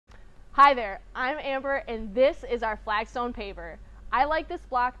Hi there, I'm Amber and this is our Flagstone Paver. I like this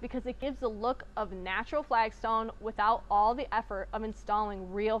block because it gives the look of natural flagstone without all the effort of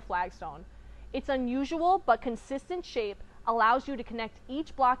installing real flagstone. Its unusual but consistent shape allows you to connect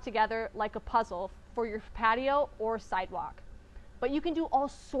each block together like a puzzle for your patio or sidewalk. But you can do all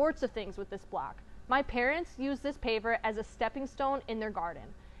sorts of things with this block. My parents use this paver as a stepping stone in their garden.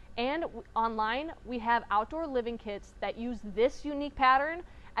 And online, we have outdoor living kits that use this unique pattern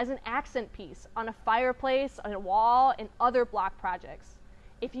as an accent piece on a fireplace, on a wall, and other block projects.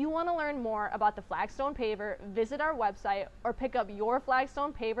 If you want to learn more about the Flagstone Paver, visit our website or pick up your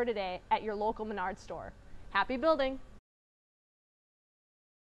Flagstone Paver today at your local Menards store. Happy building!